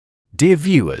Dear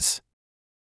viewers,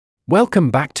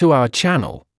 welcome back to our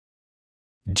channel.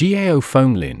 Gao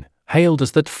Fenglin, hailed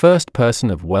as the first person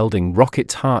of welding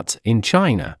rockets' hearts in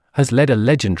China, has led a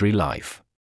legendary life.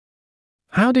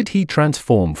 How did he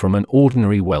transform from an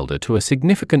ordinary welder to a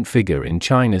significant figure in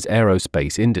China's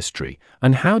aerospace industry,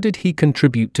 and how did he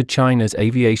contribute to China's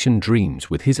aviation dreams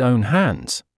with his own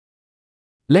hands?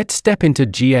 Let's step into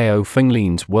Gao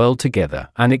Fenglin's world together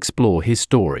and explore his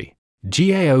story.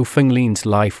 Gao Fenglin's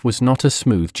life was not a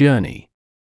smooth journey.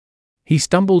 He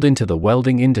stumbled into the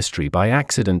welding industry by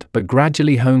accident but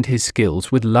gradually honed his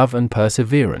skills with love and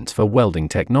perseverance for welding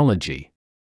technology.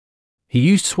 He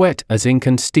used sweat as ink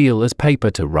and steel as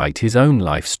paper to write his own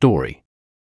life story.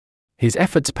 His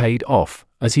efforts paid off,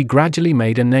 as he gradually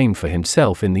made a name for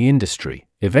himself in the industry,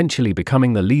 eventually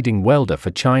becoming the leading welder for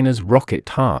China's rocket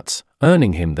hearts,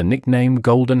 earning him the nickname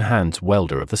Golden Hands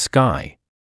Welder of the Sky.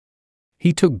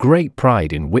 He took great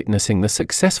pride in witnessing the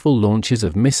successful launches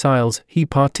of missiles he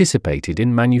participated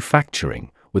in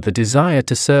manufacturing, with a desire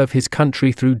to serve his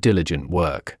country through diligent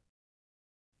work.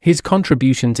 His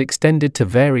contributions extended to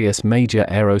various major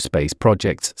aerospace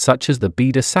projects such as the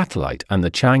Beidou satellite and the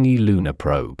Chang'e lunar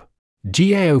probe.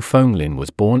 Gao Fenglin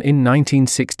was born in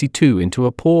 1962 into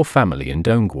a poor family in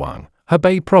Dongguan,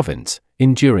 Hebei province,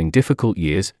 enduring difficult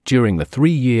years during the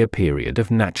 3-year period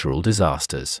of natural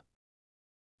disasters.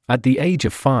 At the age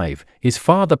of 5, his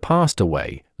father passed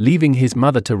away, leaving his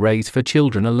mother to raise 4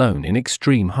 children alone in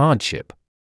extreme hardship.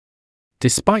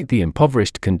 Despite the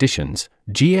impoverished conditions,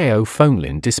 Gao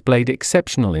Fenglin displayed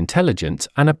exceptional intelligence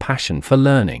and a passion for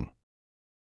learning.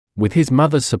 With his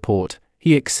mother's support,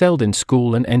 he excelled in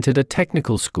school and entered a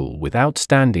technical school with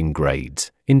outstanding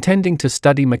grades, intending to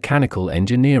study mechanical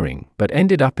engineering but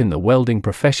ended up in the welding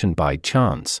profession by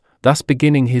chance, thus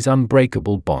beginning his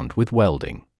unbreakable bond with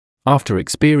welding. After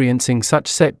experiencing such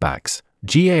setbacks,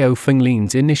 Gao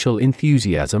Fenglin's initial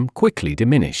enthusiasm quickly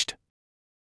diminished.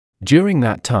 During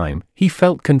that time, he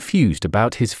felt confused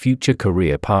about his future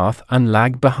career path and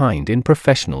lagged behind in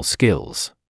professional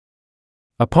skills.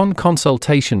 Upon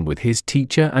consultation with his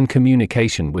teacher and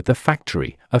communication with the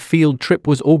factory, a field trip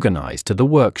was organized to the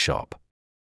workshop.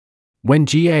 When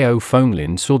Gao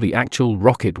Fenglin saw the actual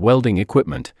rocket welding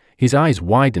equipment, his eyes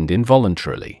widened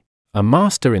involuntarily. A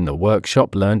master in the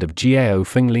workshop learned of Gao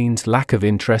Fenglin's lack of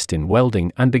interest in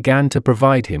welding and began to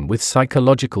provide him with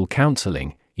psychological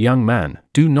counseling. Young man,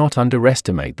 do not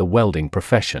underestimate the welding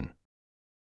profession.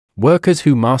 Workers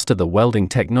who master the welding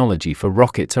technology for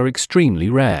rockets are extremely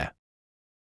rare.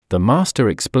 The master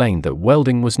explained that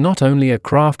welding was not only a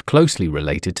craft closely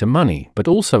related to money but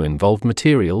also involved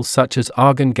materials such as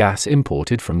argon gas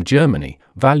imported from Germany,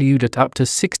 valued at up to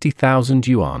 60,000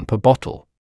 yuan per bottle.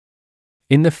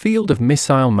 In the field of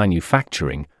missile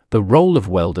manufacturing, the role of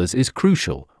welders is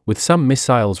crucial, with some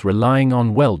missiles relying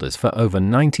on welders for over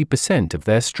 90% of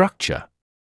their structure.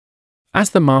 As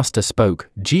the master spoke,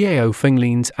 Gao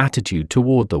Fenglin's attitude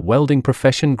toward the welding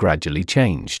profession gradually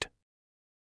changed.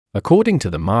 According to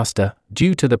the master,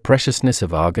 due to the preciousness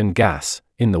of argon gas,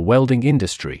 in the welding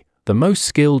industry, the most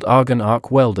skilled argon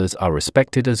arc welders are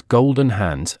respected as golden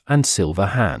hands and silver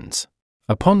hands.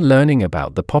 Upon learning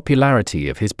about the popularity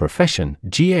of his profession,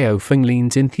 Gao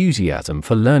Fenglin's enthusiasm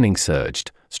for learning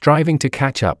surged, striving to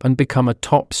catch up and become a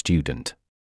top student.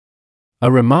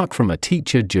 A remark from a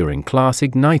teacher during class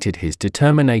ignited his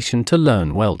determination to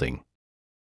learn welding.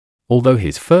 Although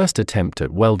his first attempt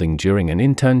at welding during an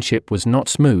internship was not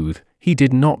smooth, he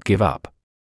did not give up.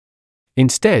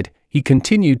 Instead, he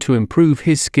continued to improve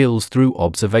his skills through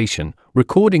observation,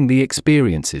 recording the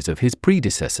experiences of his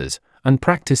predecessors, and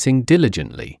practicing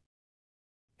diligently.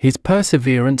 His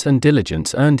perseverance and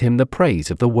diligence earned him the praise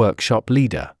of the workshop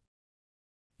leader.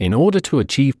 In order to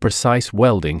achieve precise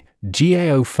welding,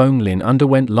 Gao Fenglin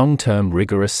underwent long-term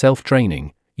rigorous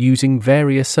self-training, using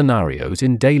various scenarios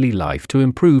in daily life to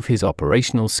improve his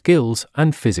operational skills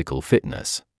and physical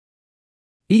fitness.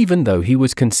 Even though he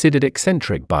was considered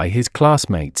eccentric by his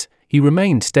classmates, he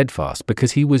remained steadfast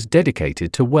because he was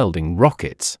dedicated to welding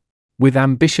rockets. With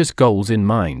ambitious goals in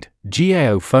mind,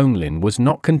 Gao Fenglin was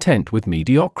not content with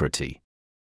mediocrity.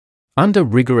 Under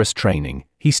rigorous training,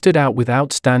 he stood out with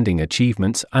outstanding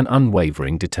achievements and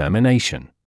unwavering determination.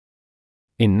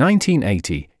 In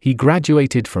 1980, he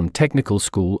graduated from technical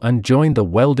school and joined the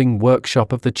welding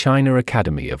workshop of the China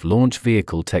Academy of Launch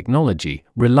Vehicle Technology,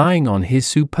 relying on his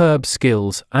superb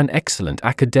skills and excellent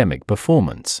academic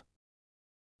performance.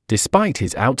 Despite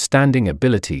his outstanding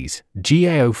abilities,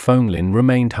 Gao Fenglin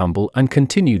remained humble and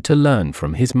continued to learn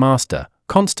from his master,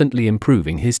 constantly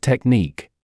improving his technique.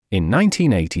 In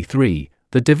 1983,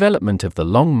 the development of the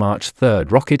Long March 3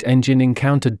 rocket engine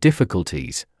encountered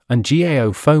difficulties, and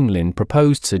Gao Fenglin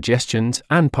proposed suggestions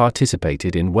and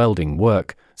participated in welding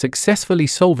work, successfully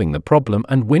solving the problem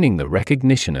and winning the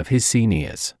recognition of his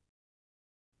seniors.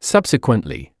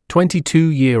 Subsequently,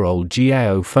 22-year-old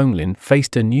Gao Fenglin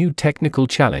faced a new technical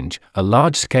challenge, a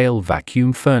large-scale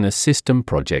vacuum furnace system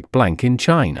project blank in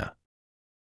China.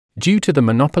 Due to the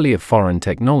monopoly of foreign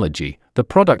technology, the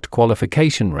product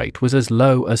qualification rate was as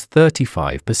low as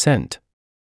 35%.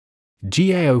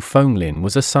 Gao Fenglin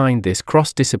was assigned this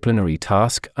cross-disciplinary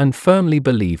task and firmly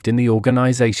believed in the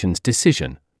organization's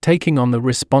decision, taking on the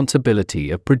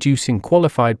responsibility of producing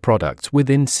qualified products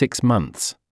within 6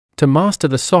 months. To master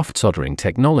the soft soldering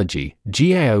technology,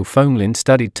 Gao Fenglin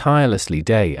studied tirelessly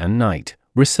day and night,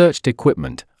 researched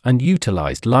equipment, and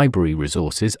utilized library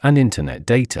resources and internet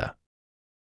data.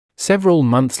 Several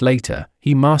months later,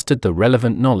 he mastered the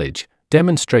relevant knowledge,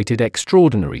 demonstrated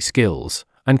extraordinary skills,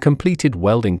 and completed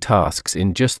welding tasks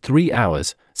in just 3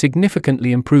 hours,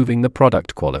 significantly improving the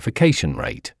product qualification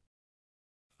rate.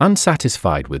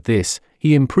 Unsatisfied with this,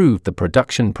 he improved the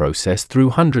production process through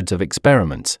hundreds of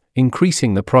experiments,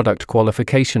 increasing the product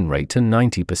qualification rate to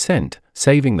 90%,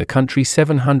 saving the country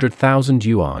 700,000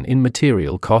 yuan in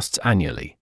material costs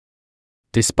annually.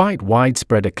 Despite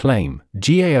widespread acclaim,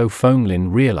 Gao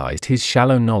Fenglin realized his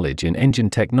shallow knowledge in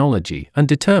engine technology and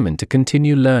determined to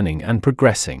continue learning and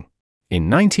progressing. In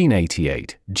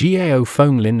 1988, Gao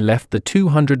Fenglin left the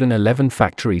 211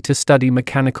 factory to study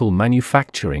mechanical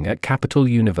manufacturing at Capital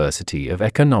University of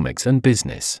Economics and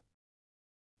Business.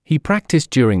 He practiced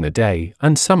during the day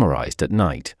and summarized at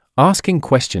night, asking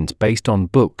questions based on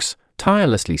books,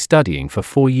 tirelessly studying for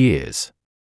 4 years.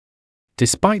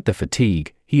 Despite the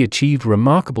fatigue, he achieved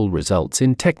remarkable results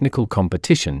in technical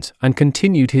competitions and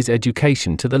continued his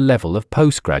education to the level of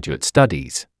postgraduate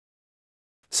studies.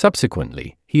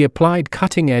 Subsequently, he applied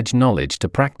cutting-edge knowledge to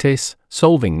practice,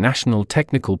 solving national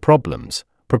technical problems,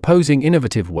 proposing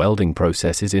innovative welding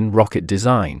processes in rocket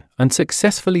design, and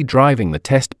successfully driving the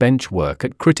test bench work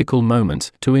at critical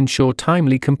moments to ensure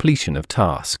timely completion of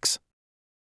tasks.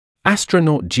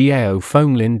 Astronaut Gao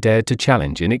Fenglin dared to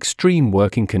challenge in extreme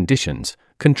working conditions,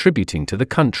 contributing to the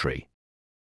country.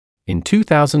 In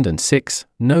 2006,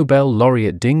 Nobel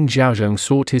laureate Ding Xiaozhong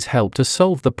sought his help to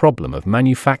solve the problem of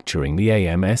manufacturing the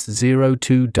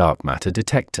AMS-02 dark matter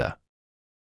detector.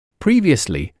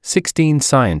 Previously, 16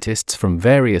 scientists from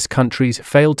various countries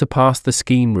failed to pass the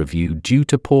scheme review due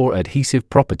to poor adhesive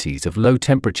properties of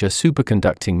low-temperature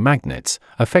superconducting magnets,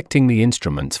 affecting the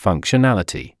instrument's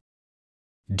functionality.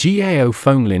 Gao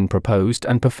Fenglin proposed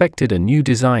and perfected a new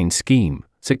design scheme,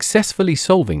 successfully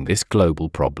solving this global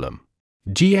problem.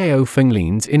 Gao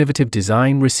Fenglin's innovative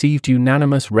design received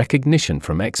unanimous recognition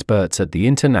from experts at the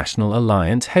International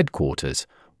Alliance headquarters,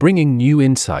 bringing new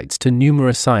insights to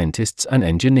numerous scientists and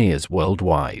engineers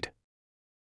worldwide.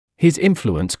 His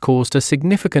influence caused a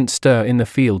significant stir in the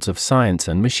fields of science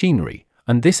and machinery,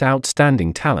 and this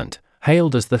outstanding talent,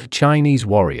 hailed as the Chinese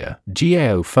warrior,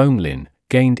 Gao Fenglin,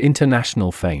 gained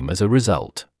international fame as a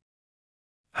result.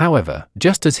 However,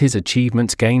 just as his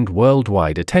achievements gained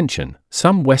worldwide attention,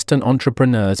 some Western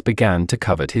entrepreneurs began to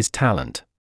covet his talent.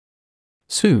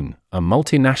 Soon, a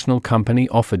multinational company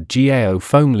offered Gao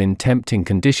Fenglin tempting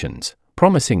conditions,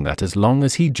 promising that as long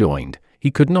as he joined,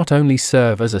 he could not only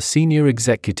serve as a senior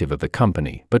executive of the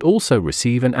company but also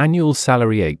receive an annual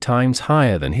salary 8 times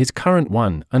higher than his current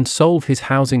one and solve his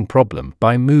housing problem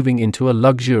by moving into a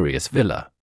luxurious villa.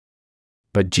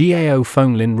 But Gao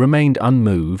Fenglin remained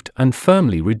unmoved and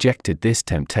firmly rejected this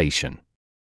temptation.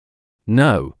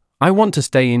 "No, I want to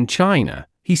stay in China,"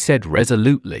 he said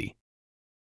resolutely.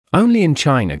 "Only in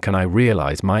China can I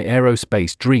realize my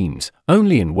aerospace dreams,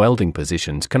 only in welding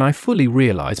positions can I fully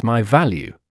realize my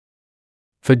value."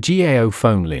 For Gao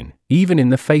Fenglin, even in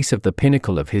the face of the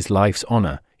pinnacle of his life's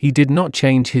honor, he did not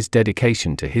change his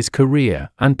dedication to his career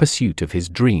and pursuit of his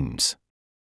dreams.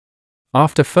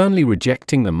 After firmly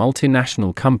rejecting the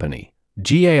multinational company,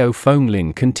 Gao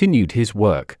Fenglin continued his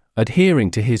work,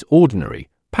 adhering to his ordinary,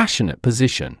 passionate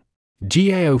position.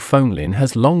 Gao Fenglin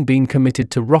has long been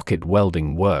committed to rocket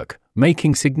welding work,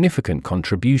 making significant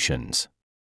contributions.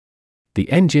 The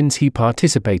engines he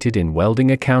participated in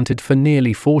welding accounted for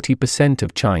nearly 40%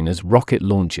 of China's rocket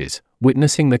launches,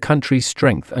 witnessing the country's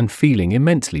strength and feeling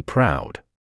immensely proud.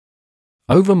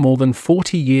 Over more than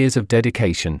 40 years of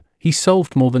dedication, he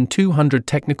solved more than 200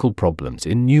 technical problems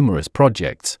in numerous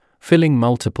projects, filling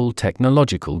multiple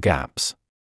technological gaps.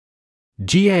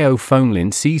 Gao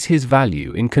Fenglin sees his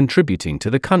value in contributing to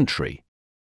the country.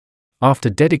 After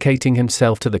dedicating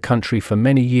himself to the country for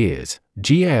many years,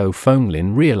 Gao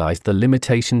Fenglin realized the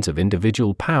limitations of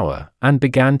individual power and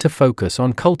began to focus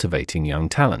on cultivating young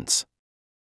talents.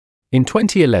 In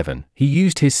 2011, he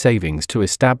used his savings to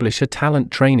establish a talent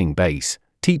training base,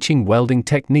 teaching welding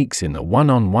techniques in a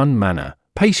one-on-one manner,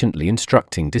 patiently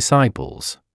instructing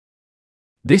disciples.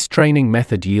 This training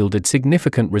method yielded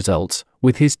significant results,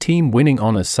 with his team winning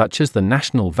honors such as the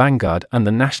National Vanguard and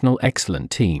the National Excellent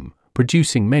Team,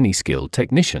 producing many skilled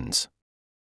technicians.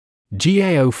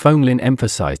 Gao Fenglin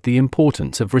emphasized the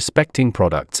importance of respecting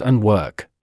products and work.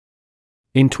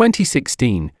 In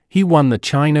 2016, he won the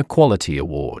China Quality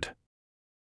Award.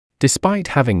 Despite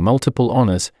having multiple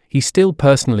honors, he still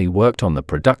personally worked on the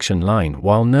production line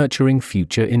while nurturing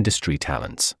future industry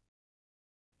talents.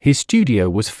 His studio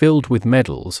was filled with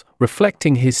medals,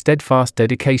 reflecting his steadfast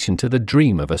dedication to the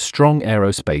dream of a strong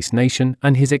aerospace nation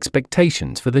and his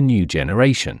expectations for the new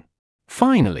generation.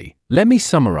 Finally, let me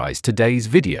summarize today's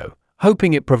video,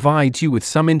 hoping it provides you with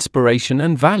some inspiration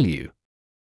and value.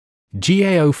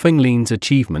 Gao Fenglin's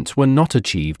achievements were not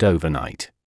achieved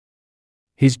overnight.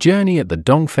 His journey at the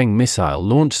Dongfeng missile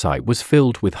launch site was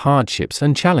filled with hardships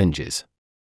and challenges.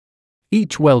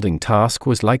 Each welding task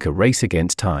was like a race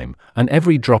against time, and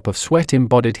every drop of sweat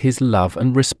embodied his love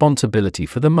and responsibility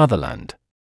for the motherland.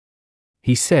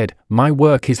 He said, "My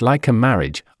work is like a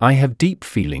marriage, I have deep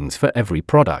feelings for every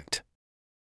product."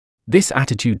 This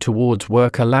attitude towards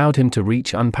work allowed him to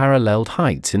reach unparalleled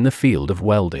heights in the field of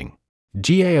welding.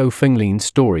 Gao Fenglin's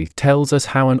story tells us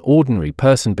how an ordinary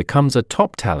person becomes a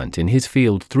top talent in his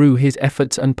field through his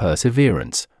efforts and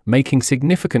perseverance, making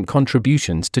significant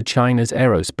contributions to China's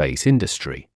aerospace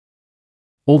industry.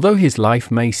 Although his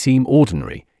life may seem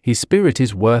ordinary, his spirit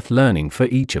is worth learning for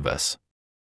each of us.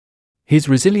 His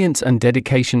resilience and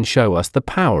dedication show us the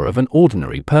power of an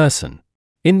ordinary person.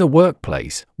 In the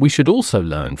workplace, we should also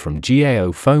learn from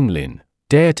Gao Fenglin: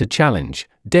 dare to challenge,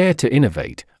 dare to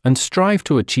innovate, and strive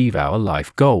to achieve our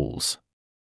life goals.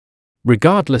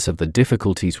 Regardless of the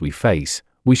difficulties we face,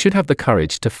 we should have the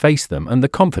courage to face them and the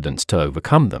confidence to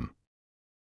overcome them.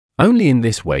 Only in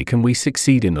this way can we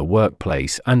succeed in the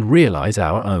workplace and realize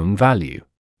our own value.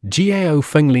 Gao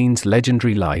Fenglin's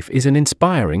legendary life is an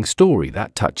inspiring story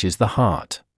that touches the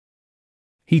heart.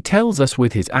 He tells us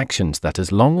with his actions that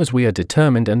as long as we are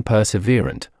determined and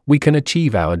perseverant, we can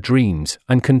achieve our dreams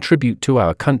and contribute to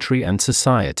our country and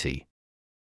society.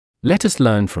 Let us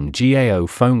learn from Gao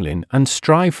Fenglin and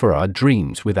strive for our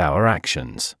dreams with our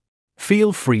actions.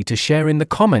 Feel free to share in the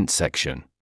comments section.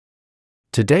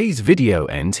 Today's video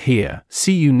ends here.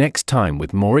 See you next time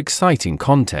with more exciting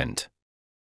content.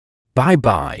 Bye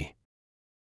bye.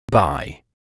 Bye.